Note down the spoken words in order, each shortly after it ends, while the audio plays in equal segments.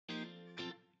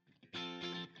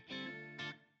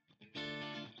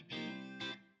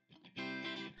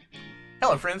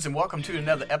Hello, friends, and welcome to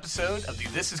another episode of the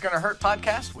This Is Gonna Hurt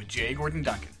podcast with Jay Gordon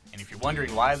Duncan. And if you're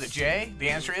wondering why the J, the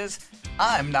answer is,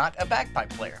 I'm not a bagpipe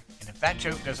player. And if that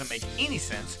joke doesn't make any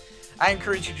sense, I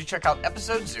encourage you to check out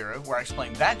episode 0, where I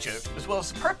explain that joke, as well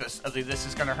as the purpose of the This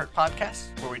Is Gonna Hurt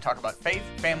podcast, where we talk about faith,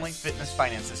 family, fitness,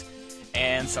 finances,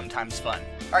 and sometimes fun.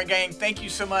 All right, gang, thank you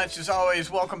so much. As always,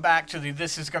 welcome back to the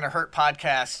This Is Gonna Hurt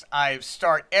podcast. I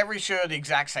start every show the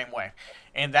exact same way,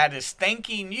 and that is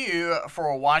thanking you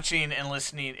for watching and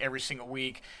listening every single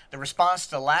week. The response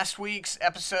to last week's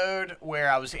episode, where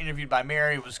I was interviewed by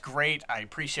Mary, was great. I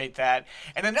appreciate that.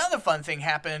 And another fun thing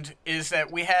happened is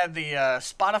that we had the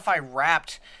Spotify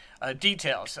Wrapped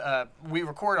details. We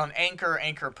record on Anchor.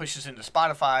 Anchor pushes into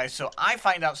Spotify, so I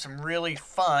find out some really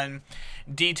fun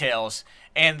details.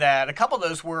 And that a couple of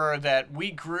those were that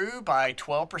we grew by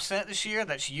 12% this year.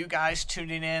 That's you guys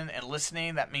tuning in and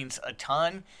listening. That means a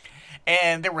ton.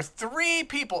 And there were 3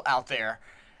 people out there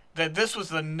that this was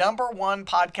the number one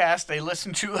podcast they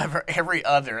listened to over every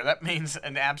other. That means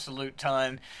an absolute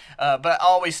ton. But I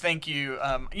always thank you.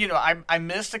 I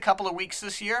missed a couple of weeks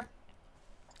this year.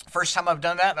 First time I've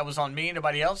done that. That was on me,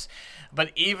 nobody else.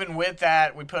 But even with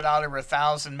that, we put out over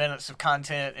 1,000 minutes of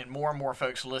content and more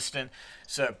folks listening.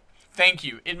 So thank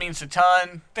you. It means a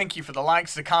ton. Thank you for the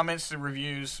likes, the comments, the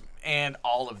reviews, and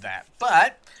all of that.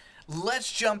 But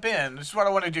let's jump in. This is what I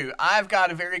want to do. I've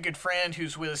got a very good friend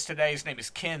who's with us today. His name is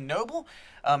Ken Noble.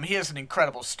 He has an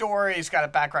incredible story. He's got a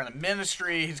background in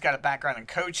ministry. He's got a background in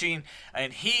coaching.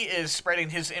 And he is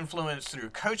spreading his influence through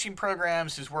coaching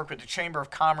programs, his work with the Chamber of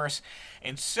Commerce,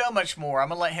 and so much more. I'm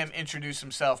going to let him introduce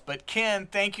himself. But Ken,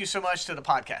 thank you so much to the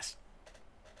podcast.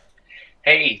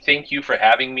 Hey, thank you for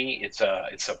having me. It's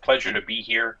a pleasure to be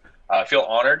here. I feel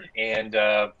honored, and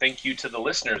thank you to the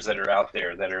listeners that are out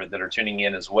there that are tuning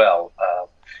in as well.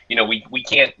 We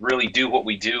can't really do what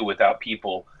we do without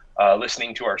people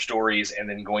listening to our stories and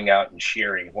then going out and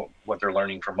sharing what they're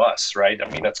learning from us, right? I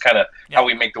mean, that's kind of how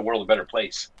we make the world a better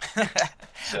place.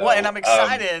 So, well, and I'm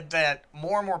excited that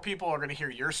more and more people are going to hear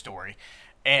your story.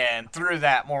 And through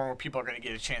that, more and more people are going to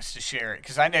get a chance to share it,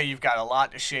 because I know you've got a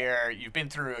lot to share. You've been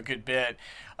through a good bit.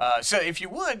 So if you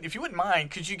wouldn't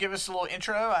mind, could you give us a little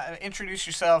intro, introduce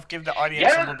yourself, give the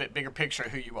audience a little bit bigger picture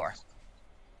of who you are?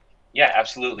 Yeah,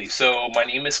 absolutely. So my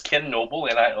name is Ken Noble,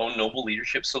 and I own Noble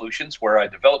Leadership Solutions, where I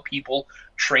develop people,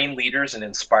 train leaders, and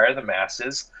inspire the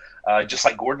masses. Just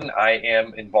like Gordon, I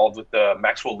am involved with the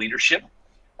Maxwell Leadership.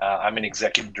 I'm an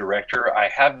executive director. I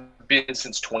have been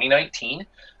since 2019.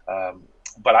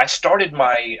 But I started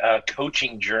my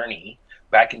coaching journey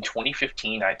back in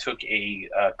 2015. I took a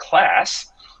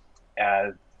class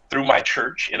through my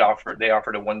church. They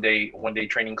offered a one day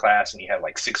training class, and you had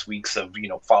like 6 weeks of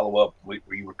follow up where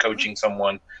you were coaching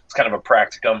someone. It's kind of a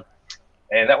practicum,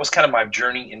 and that was kind of my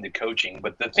journey into coaching.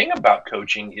 But the thing about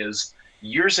coaching is,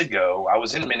 years ago, I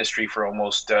was in ministry for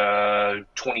almost 20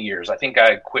 years. I think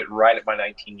I quit right at my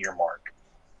 19-year mark,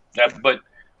 but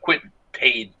quit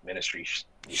paid ministry.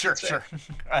 Sure.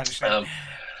 I understand.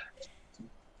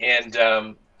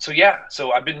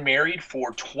 So I've been married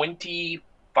for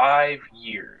 25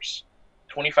 years.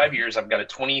 25 years. I've got a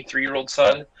 23-year-old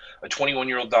son, a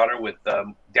 21-year-old daughter with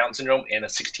Down syndrome, and a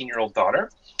 16-year-old daughter.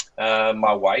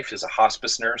 My wife is a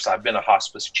hospice nurse. I've been a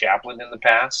hospice chaplain in the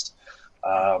past.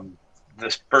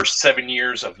 The first 7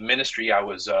 years of ministry, I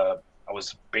was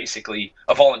basically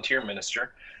a volunteer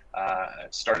minister.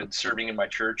 Started serving in my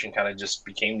church and kind of just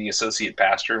became the associate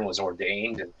pastor and was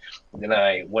ordained. And then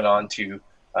I went on to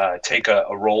take a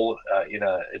role in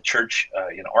a church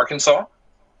in Arkansas,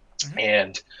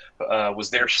 and was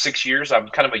there 6 years. I'm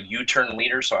kind of a U-turn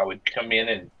leader, so I would come in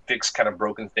and fix kind of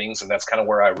broken things, and that's kind of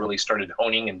where I really started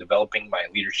honing and developing my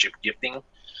leadership gifting.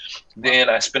 Then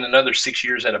I spent another 6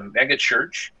 years at a mega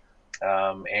church,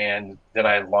 and then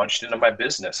I launched into my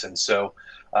business. And so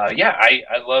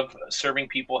I love serving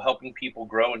people, helping people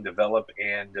grow and develop,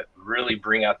 and really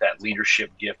bring out that leadership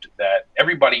gift that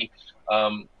everybody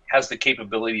has the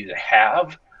capability to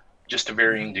have, just to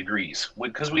varying degrees,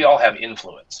 because we all have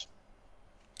influence.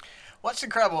 Well, that's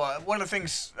incredible. One of the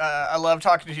things I love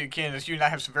talking to you, Ken, is you and I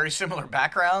have some very similar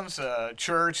backgrounds,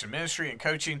 church and ministry and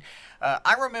coaching.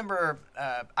 I remember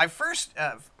I first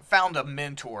found a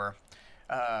mentor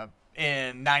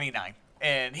in 99.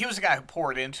 And he was the guy who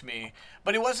poured into me,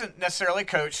 but he wasn't necessarily a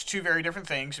coach. Two very different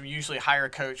things. We usually hire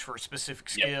a coach for a specific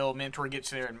skill. Yep. Mentor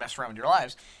gets there and mess around with your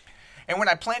lives. And when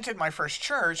I planted my first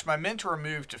church, my mentor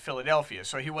moved to Philadelphia,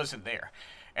 so he wasn't there.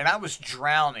 And I was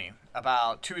drowning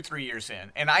about 2 or 3 years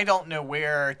in. And I don't know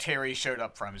where Terry showed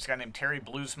up from. He's a guy named Terry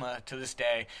Bluesma to this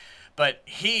day. But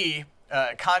he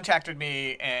contacted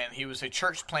me, and he was a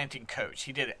church planting coach.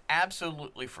 He did it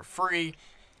absolutely for free.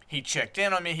 He checked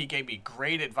in on me. He gave me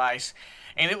great advice.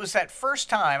 And it was that first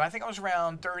time, I think I was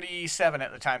around 37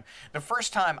 at the time, the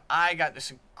first time I got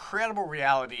this incredible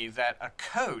reality that a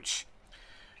coach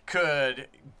could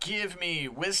give me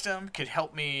wisdom, could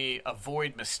help me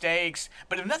avoid mistakes,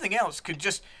 but if nothing else, could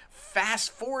just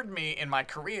fast forward me in my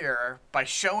career by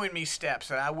showing me steps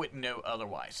that I wouldn't know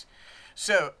otherwise.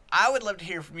 So I would love to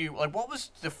hear from you. Like, what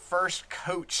was the first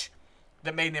coach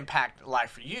that made an impact in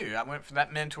life for you? I went from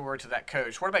that mentor to that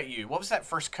coach. What about you? What was that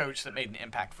first coach that made an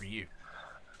impact for you?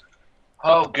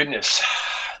 Oh, goodness.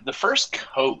 The first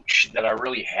coach that I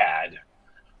really had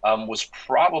was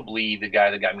probably the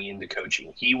guy that got me into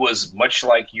coaching. He was much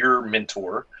like your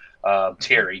mentor,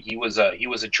 Terry. He was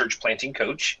a church planting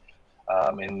coach.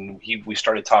 And we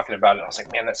started talking about it. I was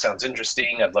like, man, that sounds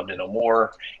interesting. I'd love to know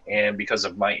more. And because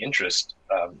of my interest,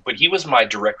 but he was my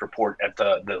direct report at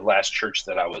the last church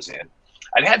that I was in.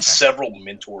 I'd had several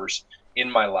mentors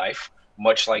in my life,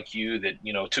 much like you, that,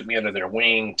 took me under their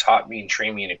wing, taught me and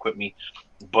trained me and equipped me.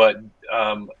 But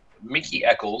Mickey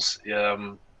Eccles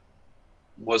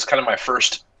was kind of my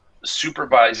first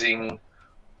supervising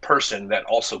person that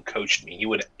also coached me.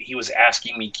 He was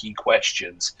asking me key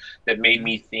questions that made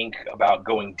me think about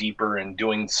going deeper and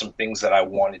doing some things that I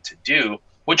wanted to do,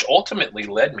 which ultimately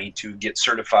led me to get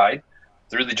certified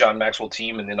through the John Maxwell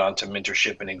team and then on to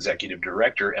mentorship and executive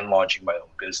director and launching my own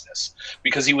business.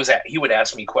 Because he would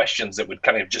ask me questions that would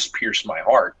kind of just pierce my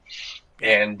heart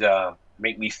and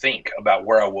make me think about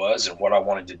where I was and what I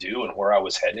wanted to do and where I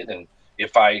was headed and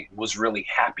if I was really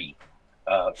happy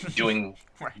doing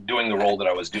the role that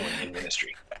I was doing in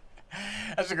ministry.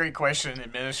 That's a great question in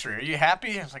ministry. Are you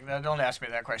happy? I was like, no, don't ask me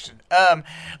that question.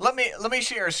 Let me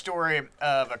share a story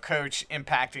of a coach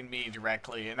impacting me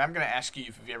directly, and I'm going to ask you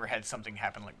if you've ever had something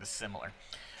happen like this similar.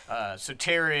 So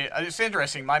Terry, it's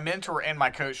interesting. My mentor and my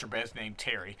coach are both named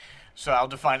Terry. So I'll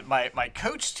define it. My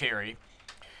coach Terry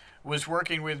was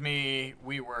working with me.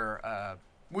 We were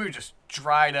just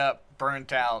dried up,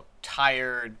 burnt out,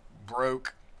 tired,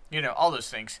 broke. All those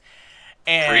things.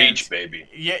 And preach, baby.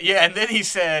 Yeah. And then he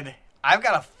said, I've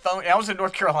got a phone. I was in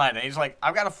North Carolina. He's like,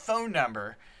 I've got a phone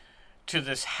number to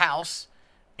this house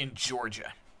in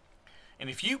Georgia. And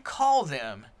if you call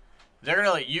them, they're going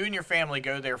to let you and your family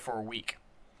go there for a week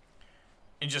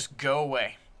and just go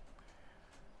away.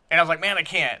 And I was like, man, I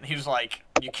can't. And he was like,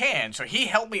 you can. So he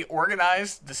helped me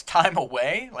organize this time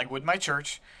away, like with my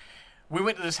church. We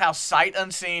went to this house sight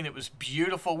unseen. It was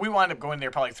beautiful. We wound up going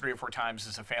there probably 3 or 4 times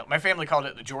as a family. My family called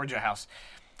it the Georgia house.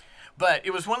 But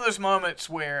it was one of those moments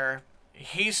where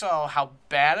he saw how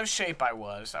bad of shape I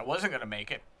was. I wasn't going to make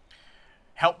it.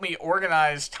 Helped me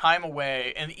organize time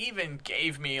away and even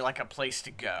gave me like a place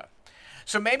to go.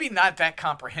 So maybe not that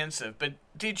comprehensive, but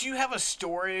did you have a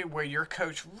story where your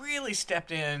coach really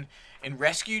stepped in and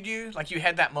rescued you? Like you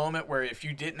had that moment where if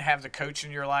you didn't have the coach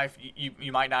in your life,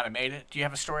 you might not have made it. Do you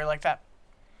have a story like that?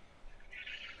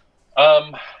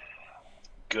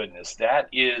 Goodness, that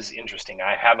is interesting.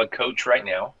 I have a coach right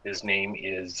now. His name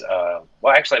is,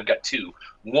 well, actually I've got 2.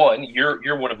 One,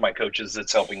 you're one of my coaches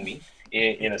that's helping me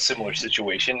in a similar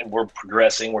situation. We're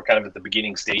progressing. We're kind of at the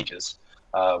beginning stages.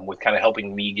 With kind of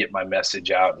helping me get my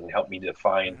message out and help me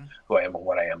define who I am and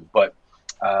what I am. But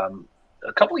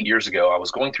a couple of years ago, I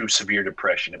was going through severe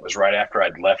depression. It was right after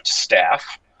I'd left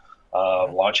staff,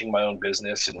 launching my own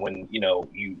business. And when,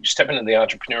 you step into the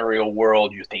entrepreneurial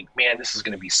world, you think, man, this is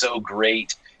going to be so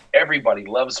great. Everybody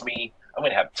loves me. I'm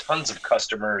going to have tons of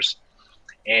customers.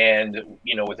 And,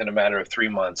 within a matter of 3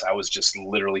 months, I was just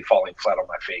literally falling flat on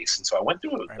my face. And so I went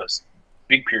through a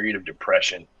big period of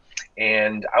depression.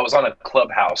 And I was on a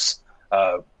Clubhouse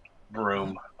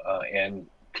room and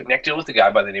connected with a guy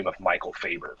by the name of Michael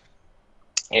Faber.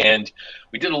 And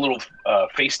we did a little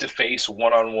face-to-face,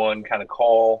 one-on-one kind of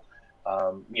call,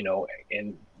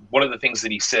 and one of the things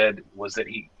that he said was that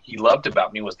he loved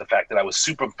about me was the fact that I was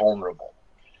super vulnerable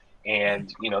and,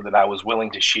 that I was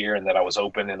willing to share and that I was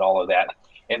open and all of that.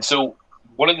 And so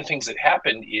one of the things that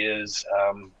happened is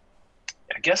I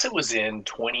guess it was in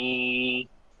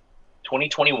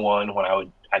 2021 when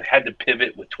I'd had to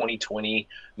pivot with 2020,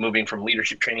 moving from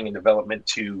leadership training and development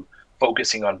to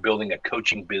focusing on building a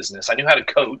coaching business. I knew how to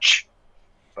coach,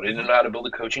 but I didn't know how to build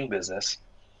a coaching business.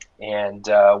 And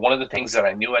one of the things that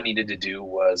I knew I needed to do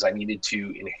was I needed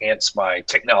to enhance my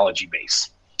technology base.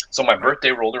 So my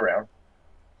birthday rolled around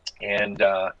and,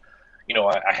 I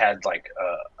had like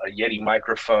a Yeti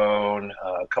microphone,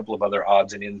 a couple of other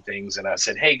odds and end things. And I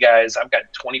said, hey guys, I've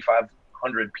got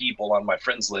 2,500 people on my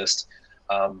friends list.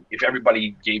 If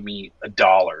everybody gave me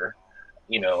 $1,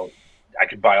 I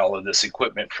could buy all of this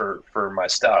equipment for my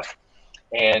stuff.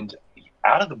 And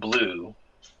out of the blue,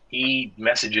 he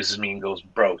messages me and goes,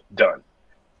 bro, done.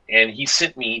 and he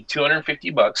sent me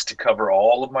 $250 to cover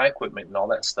all of my equipment and all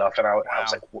that stuff. And I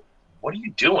was like, what are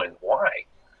you doing? Why?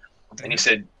 Mm-hmm. And he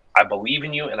said, I believe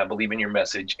in you and I believe in your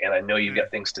message. And I know you've got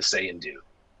things to say and do.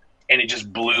 And it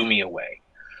just blew me away.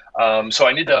 So I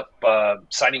ended up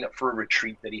signing up for a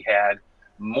retreat that he had,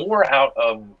 more out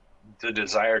of the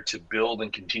desire to build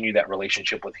and continue that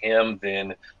relationship with him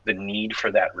than the need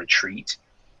for that retreat.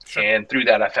 Sure. And through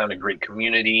that, I found a great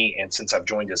community. And since I've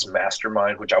joined his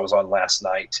mastermind, which I was on last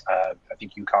night, I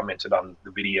think you commented on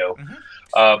the video,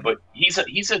 but he's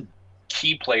a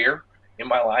key player in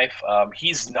my life.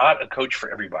 He's not a coach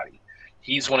for everybody.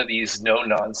 He's one of these no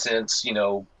nonsense,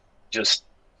 just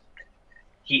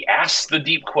he asks the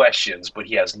deep questions, but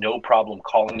he has no problem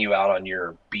calling you out on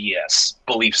your BS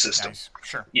belief system, nice.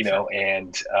 Sure.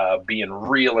 And being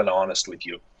real and honest with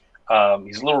you.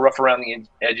 He's a little rough around the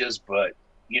edges, but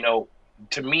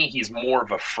to me, he's more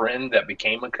of a friend that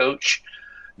became a coach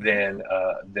than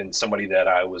somebody that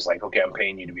I was like, okay, I'm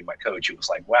paying you to be my coach. It was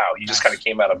like, wow, you just kind of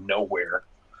came out of nowhere.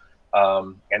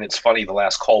 And it's funny, the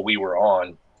last call we were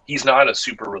on, he's not a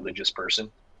super religious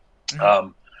person,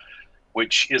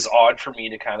 which is odd for me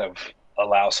to kind of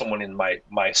allow someone in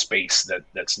my space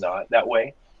that's not that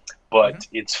way. But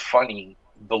it's funny,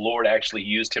 the Lord actually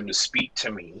used him to speak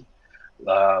to me.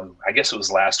 I guess it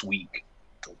was last week,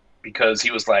 because he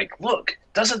was like, look,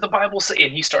 doesn't the Bible say,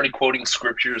 and he started quoting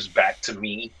scriptures back to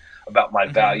me about my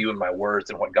value and my worth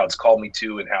and what God's called me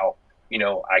to and how,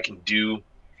 I can do.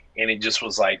 And it just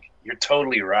was like, you're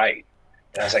totally right.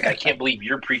 And I was like, I can't believe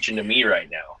you're preaching to me right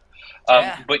now.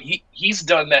 But he's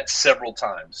done that several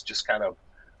times, just kind of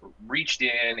reached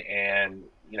in and,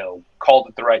 called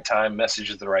at the right time,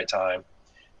 messaged at the right time.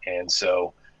 And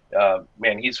so,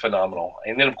 man, he's phenomenal.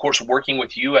 And then, of course, working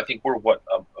with you, I think we're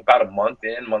about a month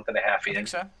and a half in. I think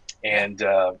so. And,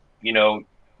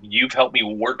 you've helped me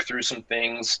work through some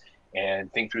things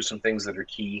and think through some things that are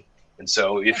key. And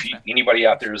so if anybody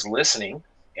out there is listening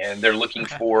and they're looking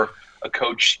for a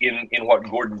coach in what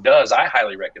Gordon does, I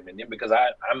highly recommend him, because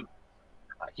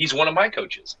he's one of my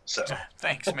coaches. So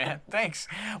thanks, man. Thanks.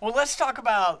 Well, let's talk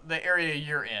about the area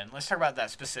you're in. Let's talk about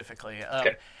that specifically.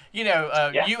 Okay. You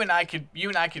and I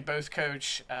could both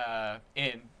coach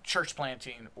in church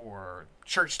planting or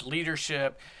church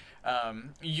leadership.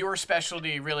 Your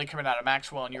specialty, really coming out of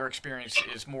Maxwell, and your experience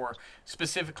is more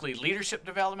specifically leadership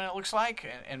development, it looks like,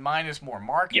 and mine is more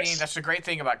marketing. Yes. That's the great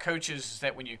thing about coaches, is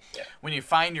that when you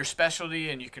find your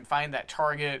specialty and you can find that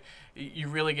target, you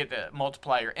really get to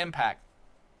multiply your impact.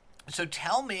 So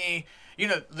tell me,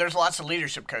 there's lots of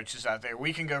leadership coaches out there.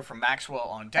 We can go from Maxwell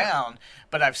on down,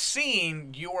 but I've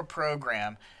seen your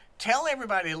program. Tell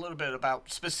everybody a little bit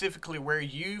about specifically where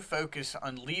you focus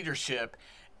on leadership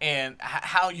and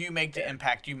how you make the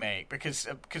impact you make. Because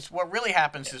what really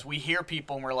happens is we hear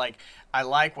people and we're like, I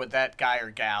like what that guy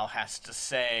or gal has to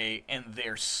say in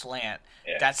their slant.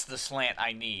 Yeah. That's the slant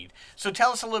I need. So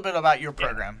tell us a little bit about your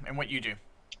program and what you do.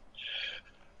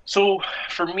 So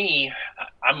for me,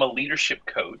 I'm a leadership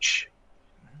coach,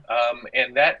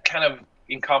 and that kind of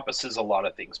encompasses a lot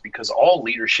of things, because all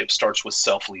leadership starts with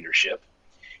self-leadership.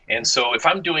 And so if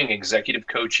I'm doing executive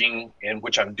coaching, and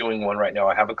which I'm doing one right now,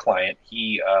 I have a client,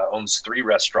 he owns 3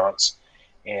 restaurants,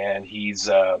 and he's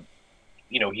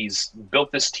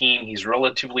built this team. He's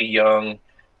relatively young.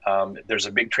 There's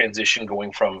a big transition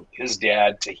going from his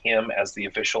dad to him as the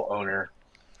official owner.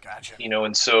 Gotcha.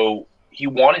 And so he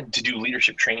wanted to do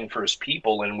leadership training for his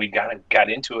people, and we got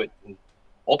into it. And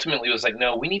ultimately, it was like,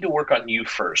 no, we need to work on you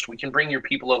first. We can bring your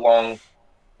people along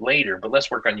later, but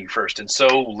let's work on you first. And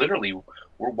so literally,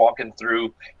 we're walking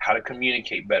through how to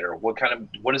communicate better. What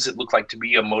does it look like to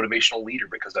be a motivational leader?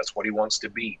 Because that's what he wants to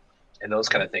be, and those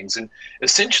kind of things. And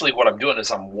essentially what I'm doing is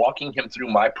I'm walking him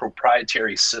through my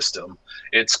proprietary system.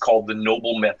 It's called the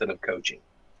Noble Method of Coaching.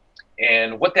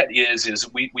 And what that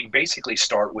is we basically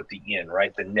start with the end,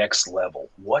 right? The next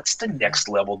level. What's the next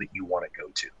level that you want to go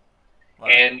to? Wow.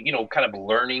 And, kind of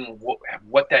learning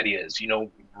what that is,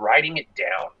 writing it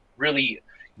down, really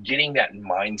getting that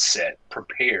mindset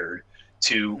prepared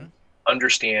to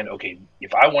understand, okay,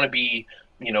 if I want to be,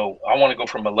 I want to go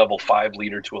from a level 5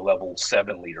 leader to a level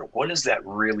 7 leader, what does that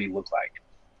really look like,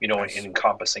 nice. And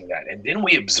encompassing that. And then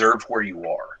we observe where you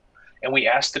are. And we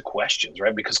ask the questions,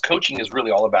 right? Because coaching is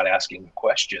really all about asking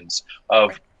questions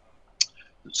of,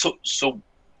 so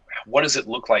what does it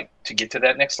look like to get to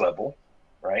that next level,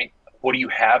 right? What do you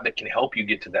have that can help you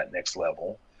get to that next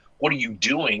level? What are you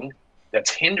doing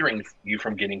that's hindering you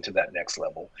from getting to that next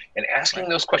level? And asking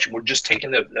those questions, we're just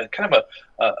taking the kind of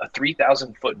a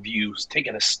 3,000-foot view,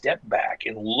 taking a step back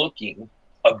and looking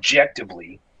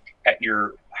objectively at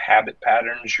your habit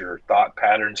patterns, your thought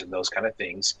patterns, and those kind of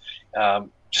things.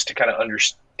 Just to kind of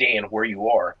understand understand where you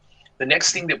are, the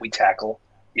next thing that we tackle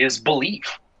is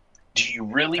belief. Do you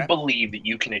really believe that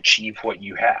you can achieve what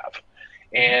you have?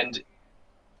 And,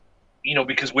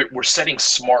 because we're setting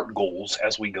SMART goals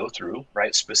as we go through,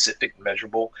 right? Specific,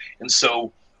 measurable. And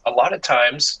so a lot of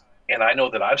times, and I know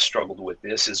that I've struggled with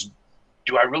this, is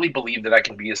do I really believe that I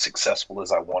can be as successful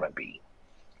as I want to be,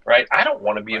 right? I don't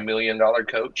want to be $1 million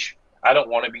coach. I don't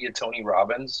want to be a Tony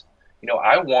Robbins.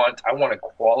 I want a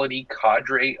quality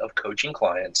cadre of coaching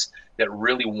clients that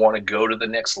really want to go to the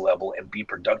next level and be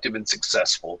productive and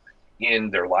successful in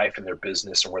their life and their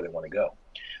business and where they want to go.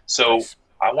 So nice.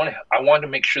 I want to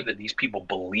make sure that these people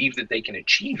believe that they can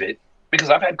achieve it,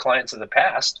 because I've had clients in the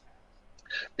past,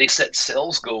 they set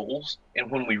sales goals,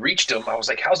 and when we reached them, I was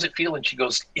like, how's it feel? And she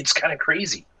goes, it's kind of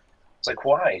crazy. It's like,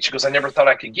 why? She goes, I never thought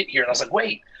I could get here. And I was like,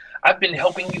 wait, I've been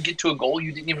helping you get to a goal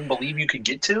you didn't even believe you could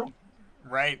get to.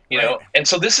 Right. You know, and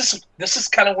so this is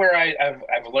kind of where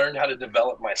I've learned how to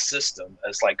develop my system.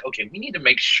 As like, okay, we need to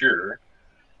make sure,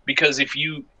 because if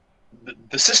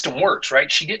the system works,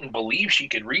 right? She didn't believe she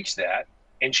could reach that,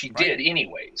 and she did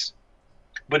anyways.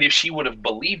 But if she would have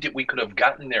believed it, we could have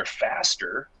gotten there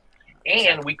faster,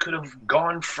 and we could have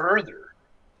gone further,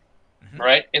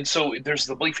 right? And so there's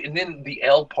the belief, and then the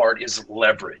L part is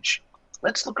leverage.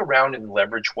 Let's look around and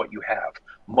leverage what you have.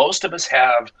 Most of us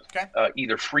have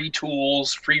either free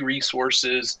tools, free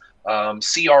resources,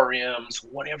 CRMs,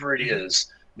 whatever it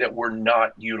is that we're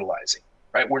not utilizing,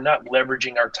 right? We're not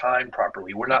leveraging our time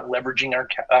properly. We're not leveraging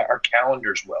our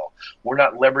calendars well. We're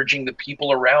not leveraging the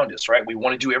people around us, right? We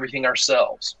want to do everything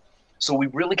ourselves. So we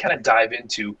really kind of dive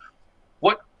into,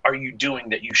 what are you doing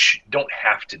that you don't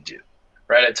have to do,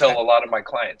 right? I tell a lot of my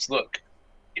clients, look,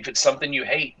 if it's something you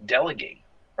hate, delegate,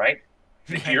 right?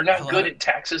 If you're not good at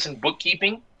taxes and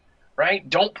bookkeeping, right,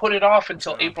 don't put it off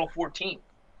until April 14th.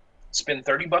 Spend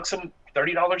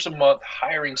 $30 a month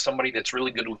hiring somebody that's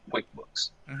really good with QuickBooks,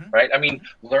 right? I mean,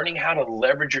 learning how to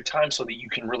leverage your time so that you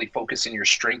can really focus in your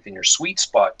strength and your sweet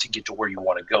spot to get to where you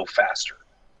want to go faster.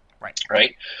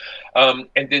 Right.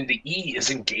 And then the E is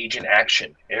engage in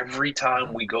action. Every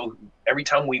time we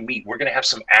meet, we're going to have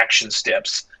some action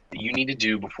steps that you need to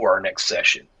do before our next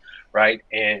session. Right.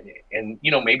 And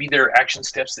maybe there are action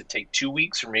steps that take 2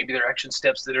 weeks, or maybe there are action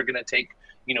steps that are going to take,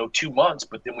 2 months,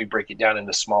 but then we break it down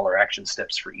into smaller action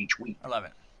steps for each week. I love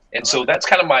it. And so that's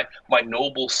kind of my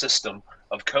noble system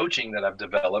of coaching that I've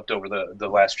developed over the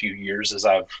last few years as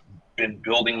I've been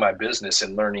building my business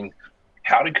and learning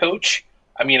how to coach.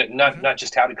 I mean, not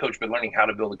just how to coach, but learning how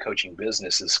to build a coaching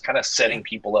business is kind of setting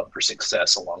people up for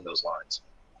success along those lines.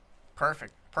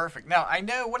 Perfect. Now, I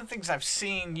know one of the things I've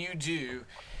seen you do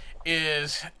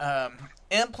is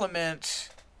implement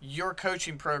your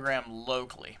coaching program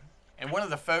locally. And one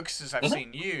of the focuses I've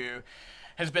seen you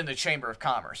has been the Chamber of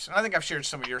Commerce. And I think I've shared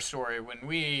some of your story. When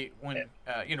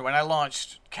I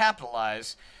launched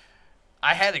Capitalize,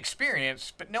 I had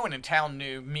experience, but no one in town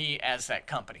knew me as that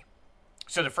company.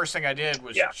 So the first thing I did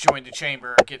was join the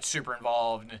chamber, get super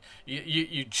involved.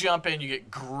 You jump in, you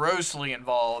get grossly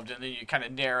involved, and then you kind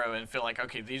of narrow and feel like,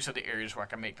 okay, these are the areas where I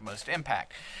can make the most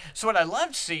impact. So what I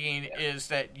loved seeing is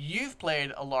that you've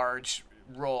played a large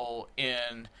role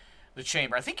in the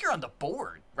chamber. I think you're on the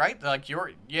board, right? Like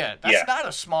that's not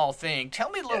a small thing. Tell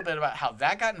me a little bit about how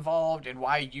that got involved and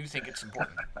why you think it's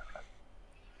important.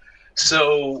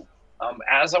 So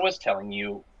as I was telling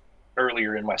you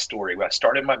earlier in my story, I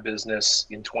started my business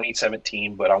in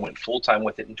 2017, but I went full-time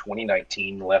with it in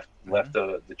 2019, left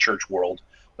the church world,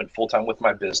 went full-time with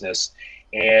my business.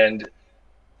 And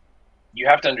you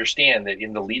have to understand that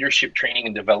in the leadership training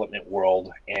and development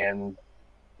world, and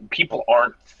people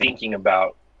aren't thinking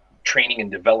about training and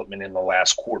development in the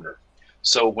last quarter.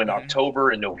 So when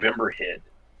October and November hit,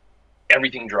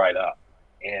 everything dried up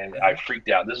and I freaked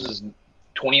out. This is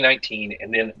 2019,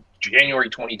 and then January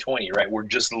 2020, right? We're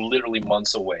just literally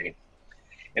months away.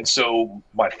 And so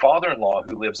my father-in-law,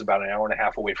 who lives about an hour and a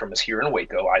half away from us here in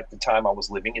Waco, at the time I was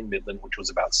living in Midland, which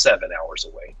was about 7 hours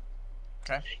away.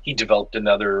 Okay. He developed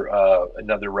another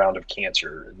round of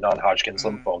cancer, non-Hodgkin's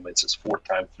lymphoma. It's his 4th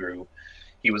time through.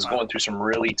 He was going through some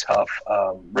really tough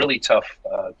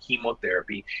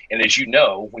chemotherapy. And as you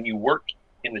know, when you work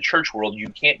in the church world, you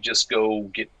can't just go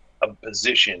get a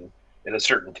position in a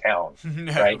certain town,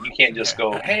 right? You can't just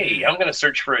go, hey, I'm going to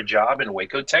search for a job in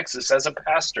Waco, Texas as a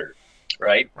pastor,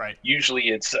 right? Usually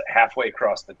it's halfway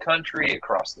across the country,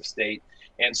 across the state.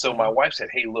 And so my wife said,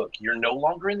 hey, look, you're no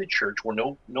longer in the church. We're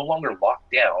no longer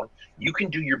locked down. You can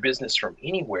do your business from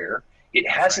anywhere. It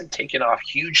hasn't taken off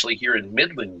hugely here in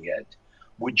Midland yet.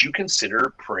 Would you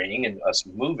consider praying and us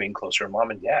moving closer to mom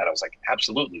and dad? I was like,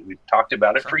 absolutely. We've talked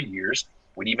about it for years.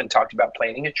 We'd even talked about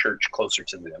planning a church closer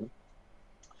to them.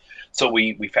 So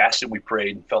we fasted, we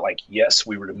prayed, and felt like, yes,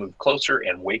 we were to move closer,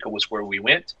 and Waco was where we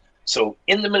went. So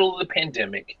in the middle of the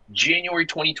pandemic, January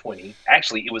 2020,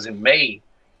 actually, it was in May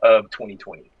of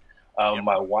 2020.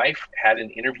 My wife had an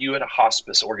interview at a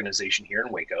hospice organization here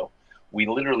in Waco. We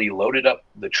literally loaded up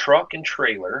the truck and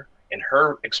trailer and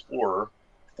her Explorer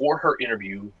for her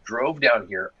interview, drove down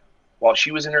here. While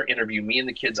she was in her interview, me and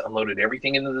the kids unloaded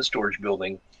everything into the storage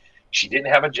building. She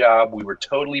didn't have a job. We were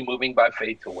totally moving by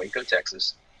faith to Waco,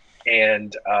 Texas.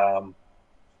 And,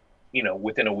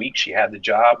 within a week, she had the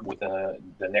job.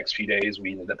 Within the next few days,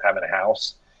 we ended up having a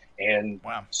house. And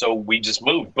so we just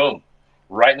moved, boom,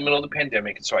 right in the middle of the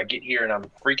pandemic. And so I get here and I'm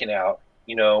freaking out.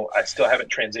 I still haven't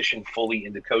transitioned fully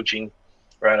into coaching,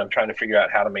 right? I'm trying to figure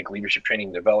out how to make leadership training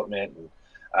and development. And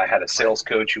I had a sales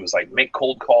coach who was like, make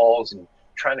cold calls and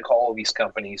trying to call all these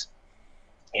companies.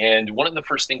 And one of the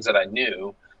first things that I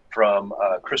knew from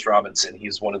Chris Robinson,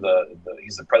 he's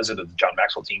he's the president of the John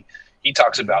Maxwell team. He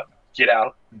talks about get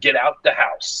out the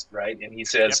house, right? And he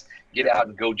says, get out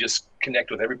and go just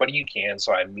connect with everybody you can.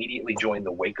 So I immediately joined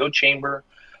the Waco Chamber.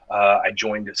 I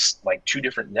joined like 2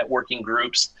 different networking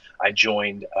groups. I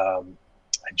joined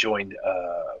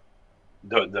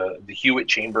the Hewitt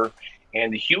Chamber,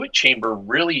 and the Hewitt Chamber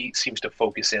really seems to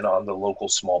focus in on the local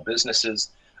small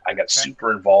businesses. I got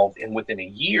super involved, and within a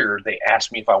year, they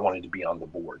asked me if I wanted to be on the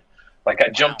board. Like I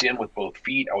jumped in with both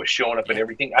feet. I was showing up at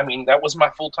everything. I mean, that was my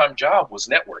full-time job, was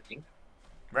networking.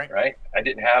 Right. I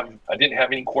didn't have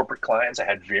any corporate clients. I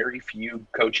had very few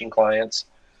coaching clients.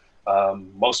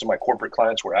 Most of my corporate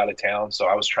clients were out of town, so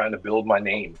I was trying to build my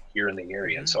name here in the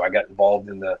area. And so I got involved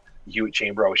in the Hewitt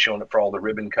Chamber. I was showing up for all the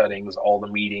ribbon cuttings, all the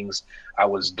meetings. I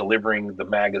was delivering the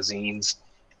magazines.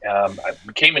 I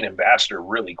became an ambassador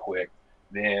really quick.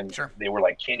 Then they were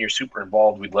like, Ken, you're super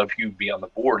involved. We'd love you to be on the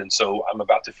board. And so I'm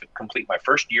about to complete my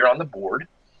first year on the board.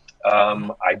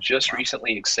 I just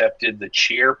recently accepted the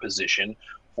chair position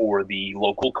for the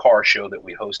local car show that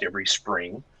we host every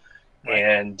spring.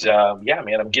 And I'm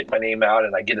getting my name out,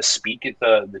 and I get to speak at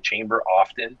the chamber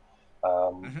often.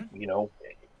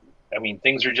 I mean,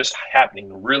 things are just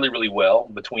happening really, really well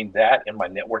between that and my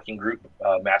networking group,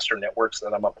 Master Networks,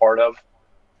 that I'm a part of.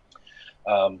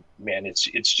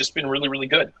 It's just been really, really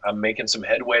good. I'm making some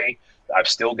headway. I've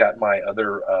still got my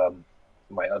other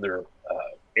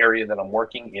area that I'm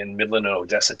working in Midland and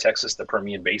Odessa, Texas, the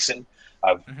Permian Basin.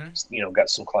 I've got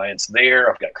some clients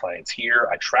there. I've got clients here.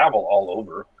 I travel all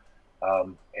over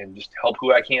and just help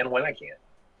who I can when I can.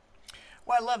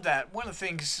 Well, I love that. One of the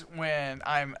things when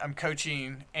I'm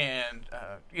coaching and,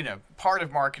 part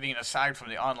of marketing aside from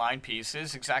the online piece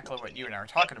is exactly what you and I are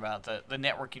talking about, the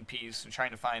networking piece and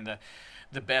trying to find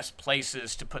the best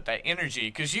places to put that energy,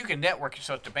 because you can network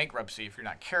yourself to bankruptcy if you're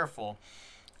not careful.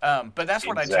 But that's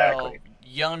what I tell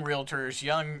young realtors,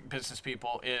 young business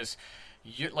people is,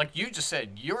 like you just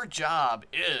said, your job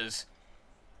is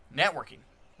networking.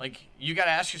 Like, you got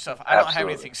to ask yourself, I don't have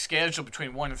anything scheduled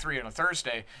between 1 and 3 on a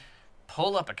Thursday.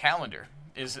 Pull up a calendar.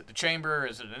 Is it the chamber?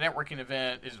 Is it a networking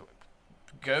event?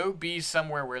 Go be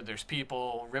somewhere where there's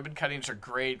people. Ribbon cuttings are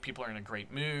great. People are in a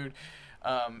great mood.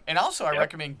 And also, I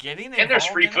recommend getting involved. And there's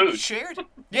free food.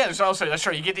 There's also, that's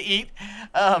right, you get to eat.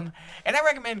 And I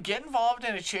recommend get involved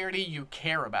in a charity you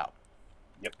care about.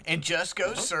 Yep. And just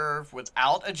go serve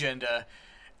without agenda,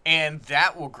 and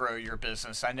that will grow your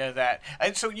business. I know that.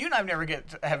 And so you and I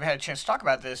have had a chance to talk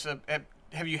about this.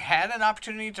 Have you had an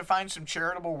opportunity to find some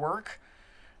charitable work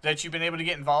that you've been able to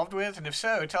get involved with? And if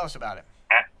so, tell us about it.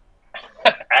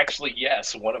 Actually,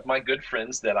 yes. One of my good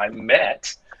friends that I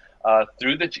met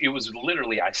it was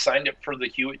literally, I signed up for the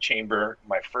Hewitt Chamber.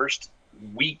 My first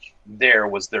week there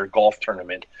was their golf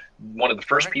tournament. One of the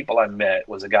first people I met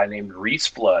was a guy named Reese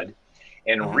Flood.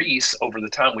 And Reese, over the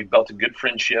time, we built a good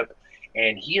friendship.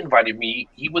 And he invited me.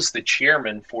 He was the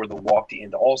chairman for the Walk to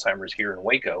End Alzheimer's here in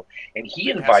Waco. And he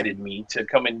invited me to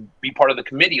come and be part of the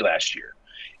committee last year.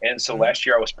 And so last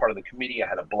year I was part of the committee. I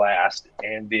had a blast.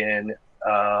 And then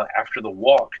after the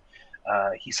walk,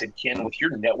 he said, Ken, with your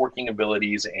networking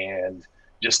abilities and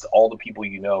just all the people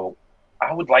you know,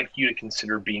 I would like you to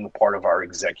consider being a part of our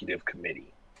executive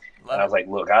committee. And I was like,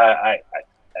 look,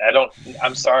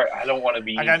 I'm sorry. I don't want to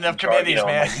be. I got enough committees,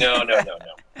 man. I'm like, no.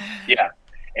 Yeah.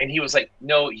 And he was like,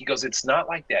 no, he goes, it's not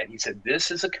like that. He said,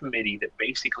 this is a committee that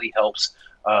basically helps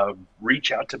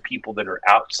reach out to people that are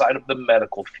outside of the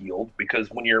medical field,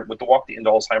 because when you're with the Walk to End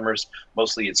Alzheimer's,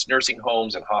 mostly it's nursing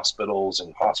homes and hospitals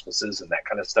and hospices and that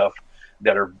kind of stuff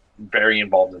that are very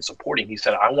involved in supporting. He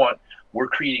said, we're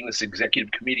creating this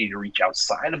executive committee to reach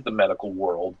outside of the medical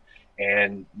world.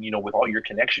 And, with all your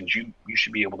connections, you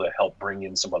should be able to help bring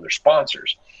in some other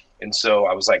sponsors. And so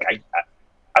I was like,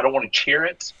 I don't want to chair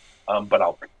it. but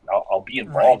I'll be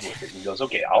involved Right. with it. And he goes,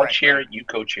 okay, I'll chair it, you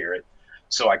co-chair it.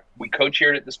 So we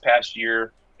co-chaired it this past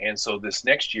year, and so this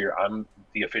next year I'm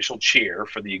the official chair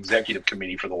for the executive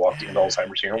committee for the Walk to End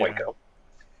Alzheimer's here in Waco.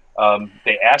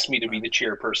 They asked me to be the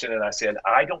chairperson, and I said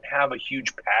I don't have a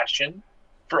huge passion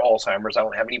for Alzheimer's. I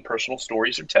don't have any personal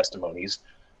stories or testimonies.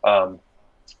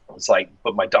 It's like,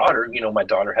 but my daughter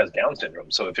has Down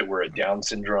syndrome. So if it were a Down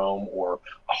syndrome or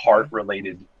a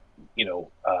heart-related,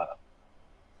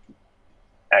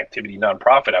 activity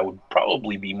nonprofit, I would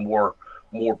probably be more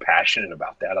passionate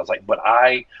about that. I was like, but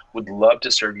I would love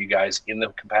to serve you guys in the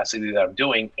capacity that I'm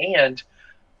doing. And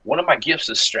one of my gifts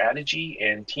is strategy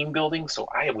and team building. So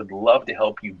I would love to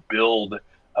help you build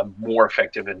a more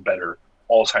effective and better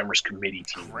Alzheimer's committee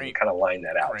team and kind of line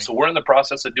that out. Great. So we're in the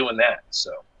process of doing that.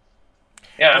 So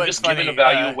yeah, I'm just giving the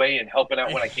value away and helping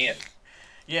out when I can.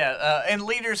 Yeah, and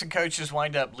leaders and coaches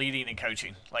wind up leading and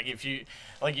coaching. Like if you,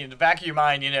 like in the back of your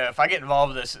mind, if I get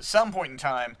involved with this at some point in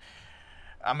time,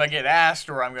 I'm going to get asked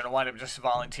or I'm going to wind up just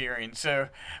volunteering. So,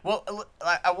 well,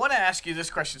 I want to ask you this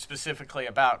question specifically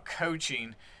about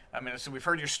coaching. I mean, so we've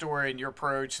heard your story and your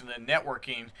approach and then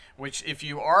networking, which if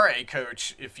you are a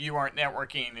coach, if you aren't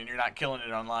networking and you're not killing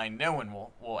it online, no one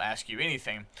will ask you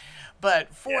anything.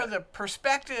 But for the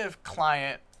prospective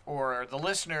client or the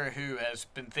listener who has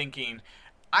been thinking,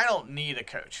 I don't need a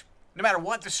coach, no matter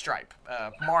what the stripe,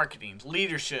 marketing,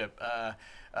 leadership,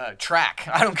 track,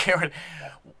 I don't care what.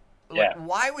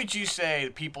 Why would you say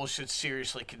people should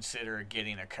seriously consider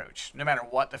getting a coach, no matter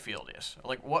what the field is?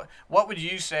 Like, what would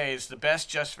you say is the best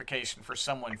justification for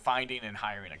someone finding and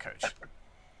hiring a coach?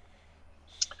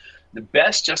 The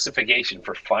best justification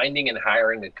for finding and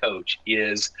hiring a coach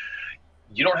is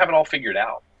you don't have it all figured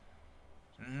out.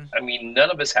 Mm-hmm. I mean, none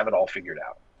of us have it all figured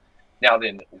out. Now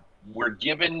then, we're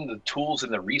given the tools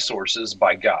and the resources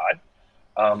by God.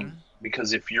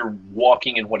 Because if you're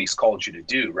walking in what he's called you to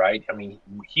do, right? I mean,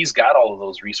 he's got all of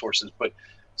those resources, but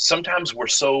sometimes we're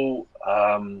so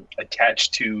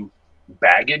attached to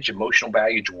baggage, emotional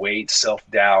baggage, weight,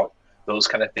 self-doubt, those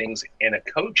kind of things. And a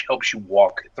coach helps you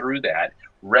walk through that,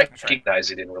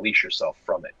 recognize it, and release yourself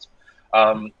from it.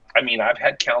 I mean, I've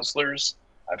had counselors,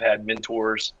 I've had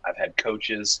mentors, I've had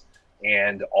coaches,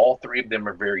 and all three of them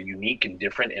are very unique and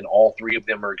different, and all three of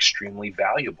them are extremely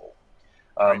valuable.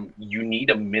 You need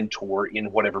a mentor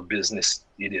in whatever business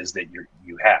it is that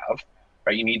you have,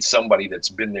 right? You need somebody that's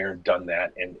been there and done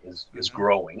that and is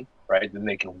growing, right? Then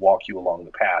they can walk you along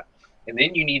the path. And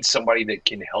then you need somebody that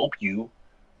can help you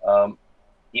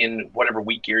in whatever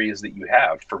weak areas that you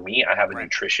have. For me, I have a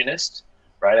nutritionist,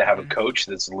 right? I have a coach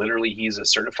that's he's a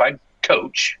certified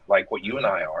coach, like what you and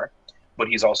I are, but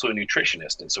he's also a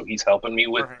nutritionist. And so he's helping me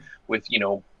with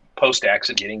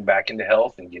post-accident, getting back into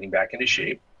health and getting back into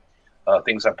shape.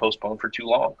 Things I postponed for too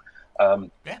long.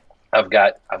 I've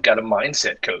got a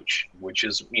mindset coach, which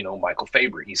is, Michael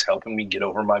Faber. He's helping me get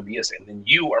over my BS. And then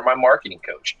you are my marketing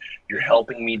coach. You're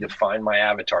helping me define my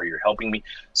avatar. You're helping me.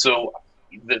 So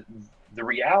the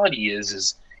reality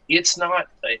is it's not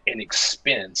an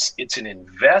expense. It's an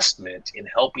investment in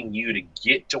helping you to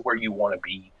get to where you want to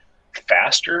be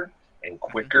faster and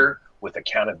quicker with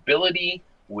accountability,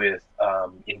 with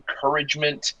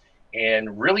encouragement,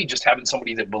 and really just having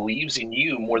somebody that believes in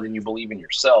you more than you believe in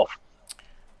yourself,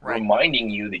 reminding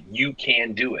you that you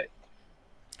can do it.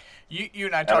 You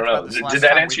and I talked about this last time. Did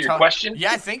that answer your question?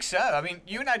 Yeah, I think so. I mean,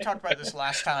 you and I talked about this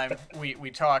last time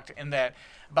we talked, and that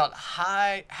about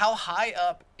how high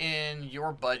up in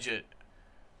your budget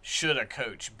should a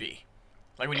coach be?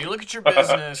 Like when you look at your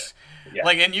business,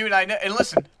 and you and I know, and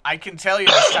listen, I can tell you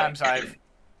there's times I've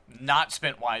not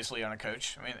spent wisely on a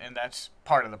coach. I mean, and that's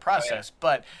part of the process.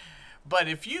 But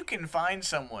if you can find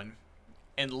someone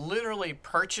and literally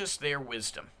purchase their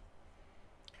wisdom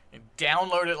and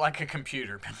download it like a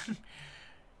computer,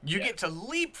 you get to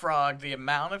leapfrog the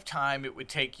amount of time it would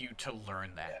take you to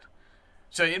learn that.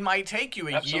 So it might take you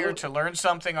a year to learn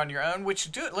something on your own,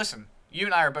 which listen, you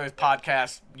and I are both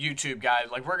podcast, YouTube guys.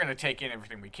 Like, we're going to take in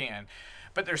everything we can.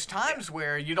 But there's times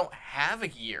where you don't have a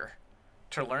year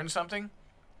to learn something.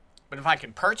 But if I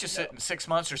can purchase it in 6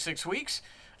 months or 6 weeks,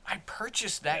 I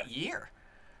purchase that year.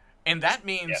 And that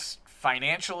means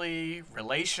financially,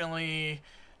 relationally,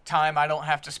 time I don't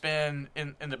have to spend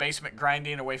in the basement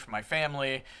grinding away from my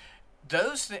family.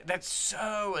 That's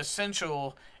so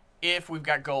essential if we've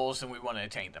got goals and we want to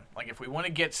attain them. Like if we want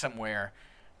to get somewhere,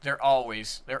 they're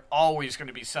always going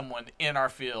to be someone in our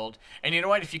field. And you know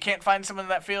what? If you can't find someone in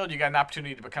that field, you got an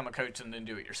opportunity to become a coach and then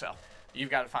do it yourself.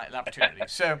 You've got to find an opportunity.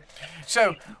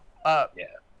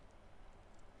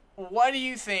 What do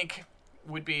you think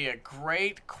would be a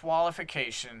great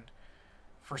qualification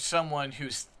for someone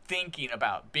who's thinking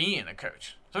about being a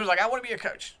coach. So it's like, I want to be a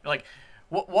coach. Like,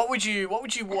 what would you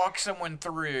walk someone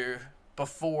through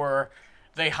before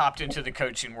they hopped into the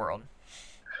coaching world?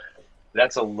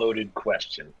 That's a loaded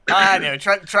question. I know.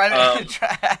 Try.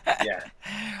 Yeah.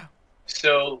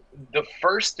 So the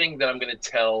first thing that I'm going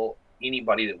to tell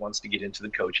anybody that wants to get into the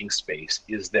coaching space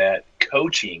is that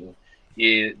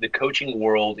the coaching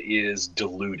world is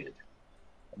diluted,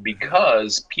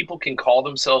 because people can call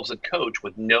themselves a coach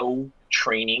with no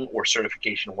training or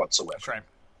certification whatsoever. That's right.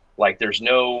 Like, there's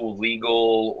no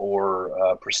legal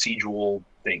or procedural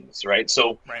things, right?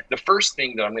 So the first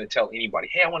thing that I'm going to tell anybody,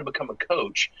 hey, I want to become a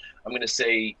coach, I'm going to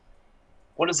say,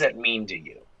 what does that mean to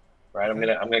you? Right? I'm going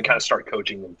to kind of start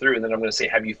coaching them through, and then I'm going to say,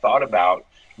 have you thought about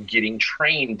getting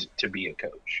trained to be a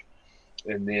coach?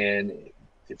 And then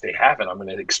if they haven't, I'm going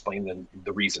to explain them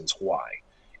the reasons why,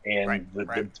 and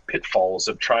the pitfalls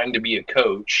of trying to be a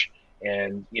coach,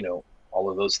 and all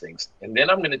of those things. And then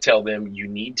I'm going to tell them, you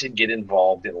need to get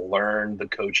involved and learn the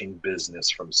coaching business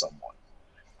from someone.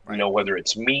 Whether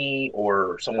it's me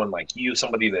or someone like you,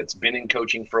 somebody that's been in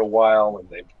coaching for a while, and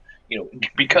they've,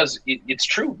 because it's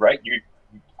true, right?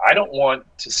 I don't want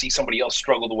to see somebody else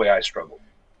struggle the way I struggled.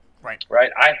 Right.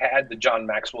 I had the John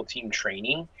Maxwell team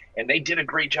training, and they did a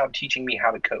great job teaching me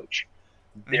how to coach.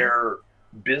 Their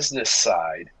business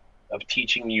side of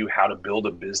teaching you how to build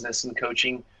a business in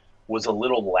coaching was a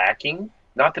little lacking.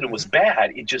 Not that it was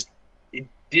bad. It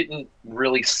didn't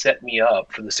really set me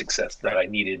up for the success that I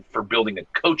needed for building a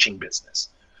coaching business.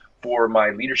 For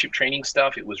my leadership training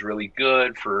stuff, it was really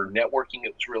good. For networking,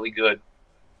 it was really good.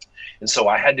 And so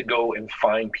I had to go and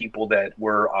find people that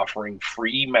were offering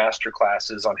free master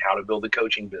classes on how to build a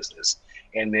coaching business.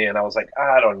 And then I was like,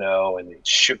 I don't know. And it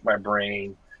shook my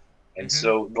brain. And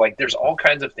so, like, there's all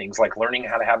kinds of things, like learning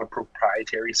how to have a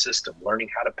proprietary system, learning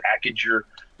how to package your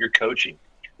coaching.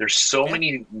 There's so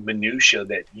many minutia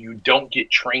that you don't get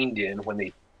trained in when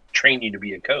they train you to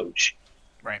be a coach.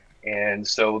 Right. And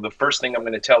so the first thing I'm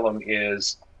going to tell them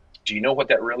is, do you know what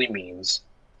that really means?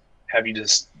 Have you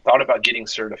just thought about getting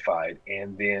certified?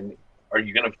 And then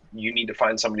you need to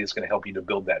find somebody that's going to help you to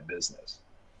build that business.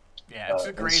 Yeah, it's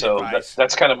a great advice.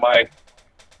 That's kind of my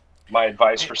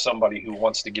advice for somebody who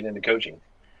wants to get into coaching.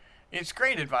 It's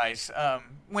great advice.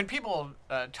 When people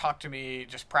talk to me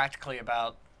just practically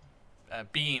about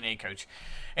being a coach,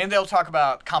 and they'll talk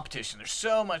about competition. There's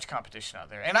so much competition out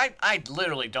there. And I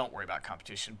literally don't worry about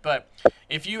competition. But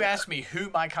if you ask me who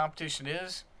my competition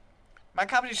is, my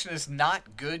competition is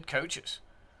not good coaches.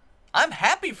 I'm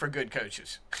happy for good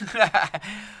coaches.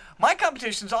 My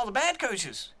competition is all the bad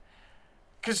coaches,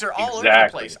 because they're all over the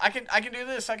place. I can do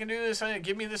this. I can do this.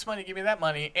 Give me this money. Give me that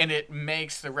money. And it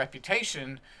makes the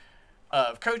reputation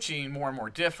of coaching more and more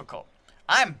difficult.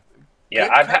 I've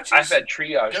had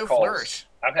triage calls. Flourish.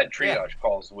 I've had triage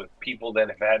calls with people that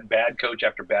have had bad coach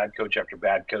after bad coach after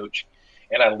bad coach.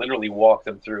 And I literally walk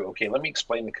them through, okay, let me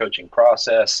explain the coaching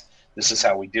process. This is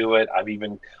how we do it. I've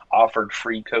even offered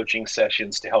free coaching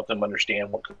sessions to help them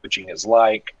understand what coaching is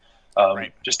like.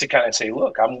 Just to kind of say,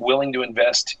 look, I'm willing to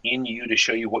invest in you to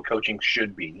show you what coaching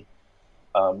should be.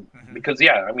 Because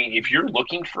if you're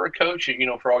looking for a coach,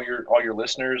 for all your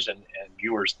listeners and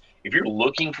viewers, if you're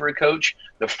looking for a coach,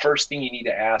 the first thing you need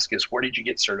to ask is, where did you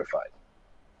get certified?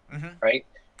 Right.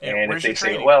 Yeah, and if they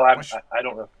say, well, I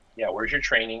don't know. Yeah. Where's your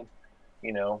training?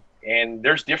 And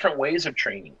there's different ways of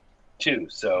training too.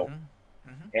 So,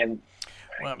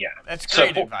 that's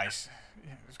great advice.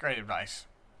 It's great advice.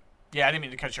 Yeah, I didn't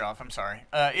mean to cut you off. I'm sorry.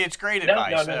 It's great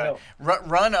advice. No.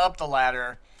 Run up the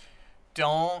ladder.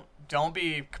 Don't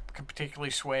be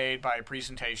particularly swayed by a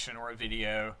presentation or a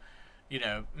video.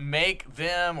 Make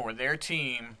them or their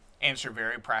team answer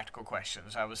very practical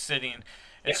questions. I was sitting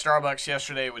at Starbucks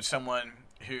yesterday with someone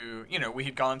who, we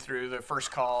had gone through the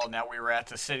first call. Now we were at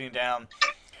the sitting down,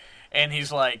 and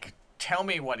he's like, tell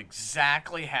me what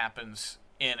exactly happens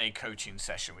in a coaching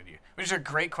session with you, which is a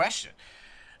great question.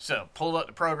 So pulled up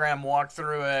the program, walked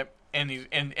through it, and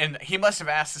he must have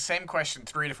asked the same question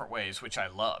 3 different ways, which I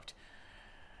loved.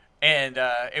 And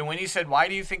when he said, why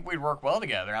do you think we'd work well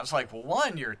together? I was like, well,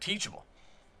 one, you're teachable,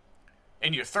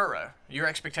 and you're thorough. Your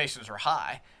expectations are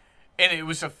high. And it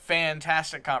was a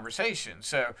fantastic conversation.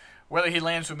 So whether he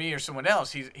lands with me or someone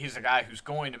else, he's a guy who's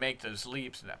going to make those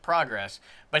leaps and that progress,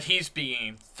 but he's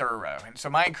being thorough. And so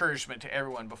my encouragement to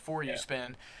everyone, before you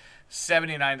spend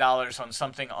 $79 on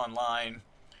something online,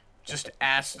 just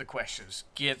ask the questions,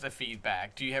 get the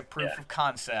feedback. Do you have proof of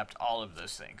concept? All of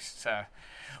those things. So,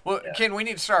 Ken, we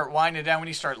need to start winding down. We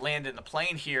need to start landing the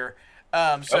plane here.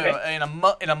 In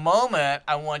a moment,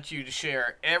 I want you to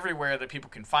share everywhere that people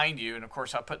can find you, and of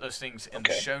course, I'll put those things in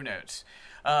the show notes.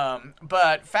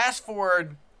 But fast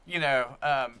forward you and I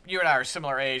are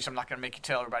similar age. I'm not going to make you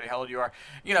tell everybody how old you are.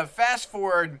 Fast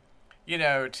forward,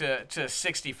 to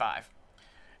 65.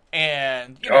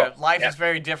 And, life is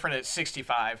very different at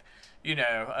 65,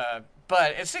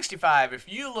 but at 65,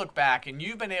 if you look back and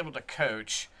you've been able to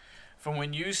coach from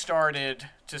when you started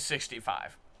to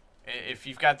 65, if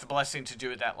you've got the blessing to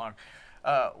do it that long,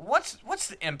 what's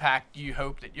the impact you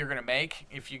hope that you're going to make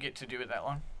if you get to do it that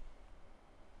long?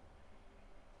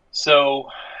 So,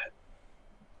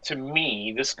 to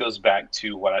me, this goes back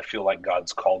to what I feel like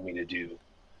God's called me to do.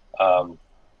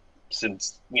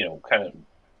 Since, kind of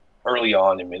early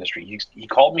on in ministry, he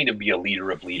called me to be a leader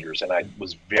of leaders, and I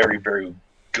was very, very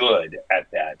good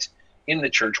at that in the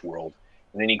church world.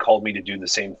 And then he called me to do the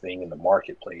same thing in the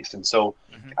marketplace. And so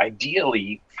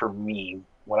ideally for me,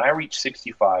 when I reach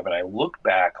 65 and I look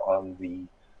back on the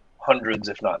hundreds,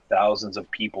 if not thousands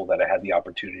of people that I had the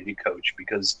opportunity to coach,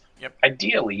 because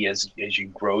ideally as you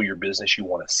grow your business, you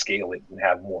want to scale it and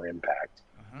have more impact.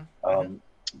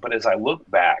 But as I look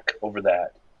back over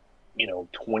that,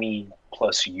 20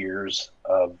 plus years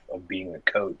of being a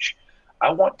coach,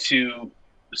 I want to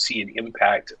see an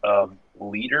impact of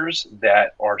leaders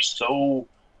that are so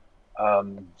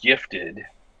gifted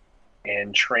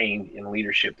and trained in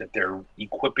leadership that they're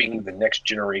equipping the next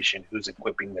generation who's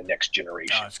equipping the next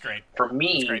generation. Oh, that's great. For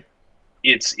me,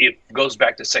 it goes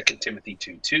back to 2 Timothy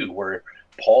 2:2, where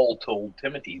Paul told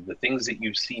Timothy, the things that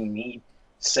you've seen me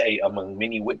say among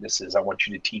many witnesses, I want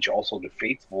you to teach also to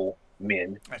faithful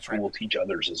men who will teach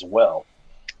others as well.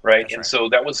 Right. So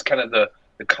that was kind of the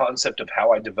concept of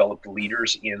how I developed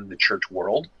leaders in the church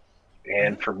world.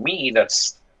 And for me,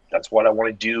 that's what I want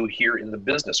to do here in the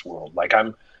business world. Like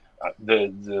I'm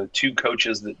the two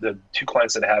coaches, the two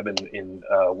clients that I have in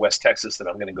West Texas that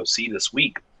I'm going to go see this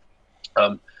week.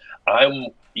 I'm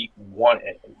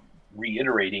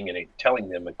reiterating and telling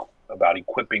them about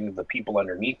equipping the people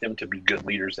underneath them to be good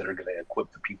leaders that are going to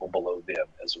equip the people below them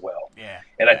as well.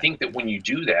 I think that when you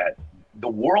do that, the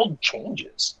world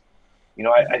changes.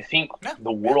 I think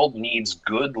the world needs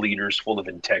good leaders full of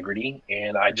integrity,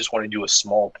 and I just want to do a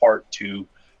small part to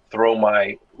throw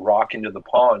my rock into the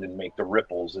pond and make the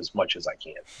ripples as much as I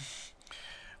can.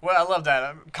 Well, I love that.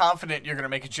 I'm confident you're going to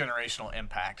make a generational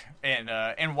impact. And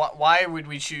why would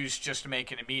we choose just to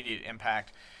make an immediate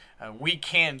impact? We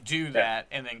can do that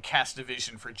and then cast a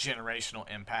vision for generational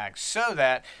impact so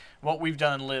that what we've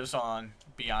done lives on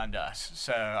beyond us.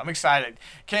 So I'm excited.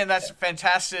 Ken, that's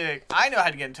fantastic. I know how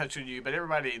to get in touch with you, but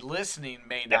everybody listening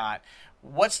may not.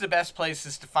 What's the best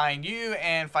places to find you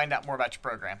and find out more about your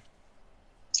program?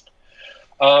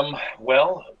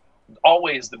 Well,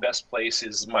 always the best place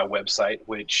is my website,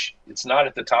 which it's not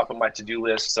at the top of my to-do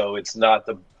list, so it's not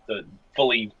the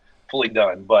fully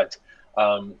done, but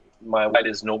my website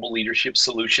is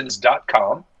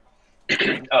nobleleadershipsolutions.com.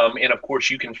 And of course,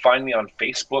 you can find me on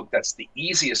Facebook. That's the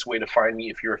easiest way to find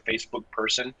me if you're a Facebook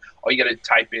person. All you got to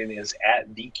type in is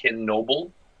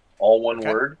 @TheKenNoble, all one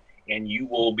word, and you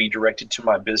will be directed to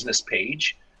my business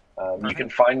page. You can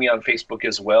find me on Facebook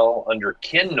as well under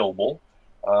Ken Noble,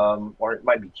 or it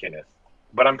might be Kenneth,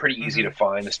 but I'm pretty easy to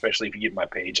find, especially if you get my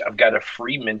page. I've got a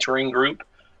free mentoring group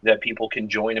that people can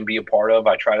join and be a part of.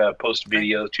 I try to post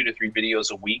videos, 2 to 3 videos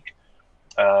a week.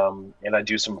 And I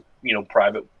do some,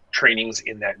 private trainings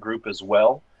in that group as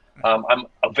well. I'm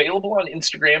available on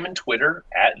Instagram and Twitter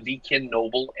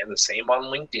 @TheKenNoble, and the same on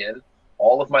LinkedIn.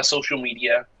 All of my social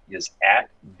media is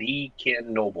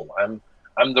 @TheKenNoble.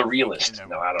 I'm the realist.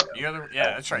 No, I don't know.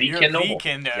 That's right. You're Ken the Noble.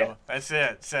 Ken Noble. Yeah. That's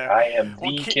it. So I am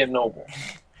Ken Noble.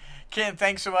 Ken,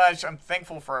 thanks so much. I'm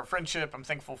thankful for our friendship. I'm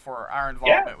thankful for our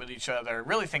involvement with each other.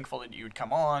 Really thankful that you would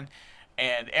come on.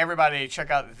 And everybody,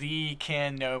 check out The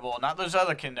Ken Noble. Not those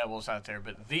other Ken Nobles out there,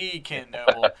 but The Ken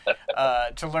Noble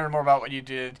to learn more about what you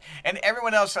did. And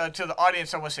everyone else, to the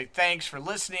audience, I want to say thanks for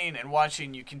listening and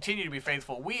watching. You continue to be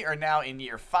faithful. We are now in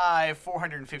year 5,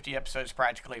 450 episodes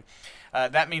practically.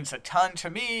 That means a ton to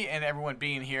me and everyone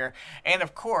being here. And,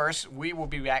 of course, we will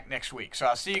be back next week. So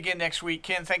I'll see you again next week.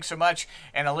 Ken, thanks so much.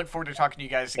 And I look forward to talking to you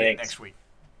guys again next week.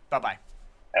 Bye-bye.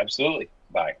 Absolutely.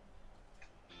 Bye.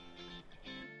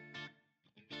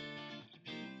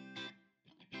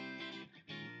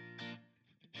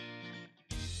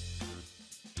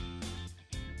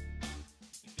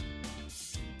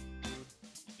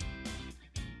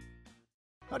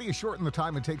 How do you shorten the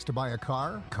time it takes to buy a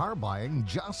car? Car buying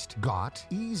just got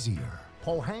easier.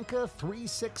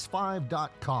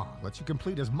 Pohanka365.com lets you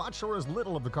complete as much or as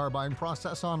little of the car buying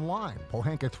process online.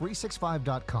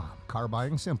 Pohanka365.com. Car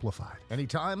buying simplified.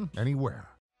 Anytime, anywhere.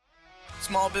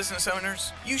 Small business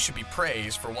owners, you should be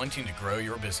praised for wanting to grow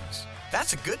your business.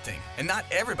 That's a good thing, and not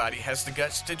everybody has the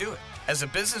guts to do it. As a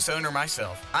business owner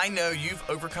myself, I know you've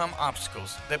overcome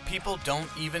obstacles that people don't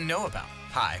even know about.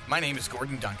 Hi, my name is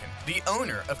Gordon Duncan, the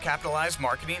owner of Capitalized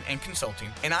Marketing and Consulting,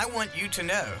 and I want you to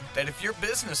know that if your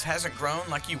business hasn't grown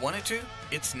like you want it to,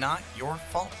 it's not your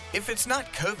fault. If it's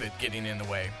not COVID getting in the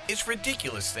way, it's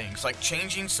ridiculous things like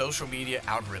changing social media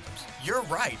algorithms. You're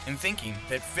right in thinking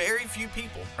that very few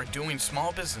people are doing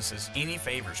small businesses any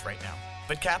favors right now.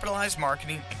 But Capitalized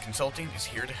Marketing and Consulting is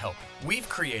here to help. We've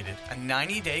created a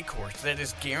 90-day course that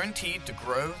is guaranteed to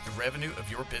grow the revenue of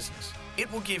your business.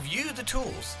 It will give you the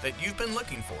tools that you've been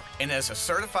looking for, and as a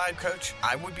certified coach,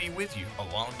 I would be with you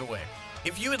along the way.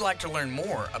 If you would like to learn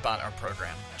more about our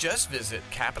program, just visit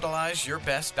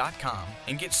CapitalizeYourBest.com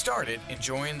and get started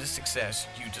enjoying the success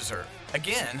you deserve.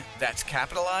 Again, that's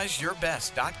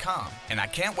CapitalizeYourBest.com, and I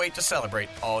can't wait to celebrate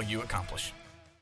all you accomplish.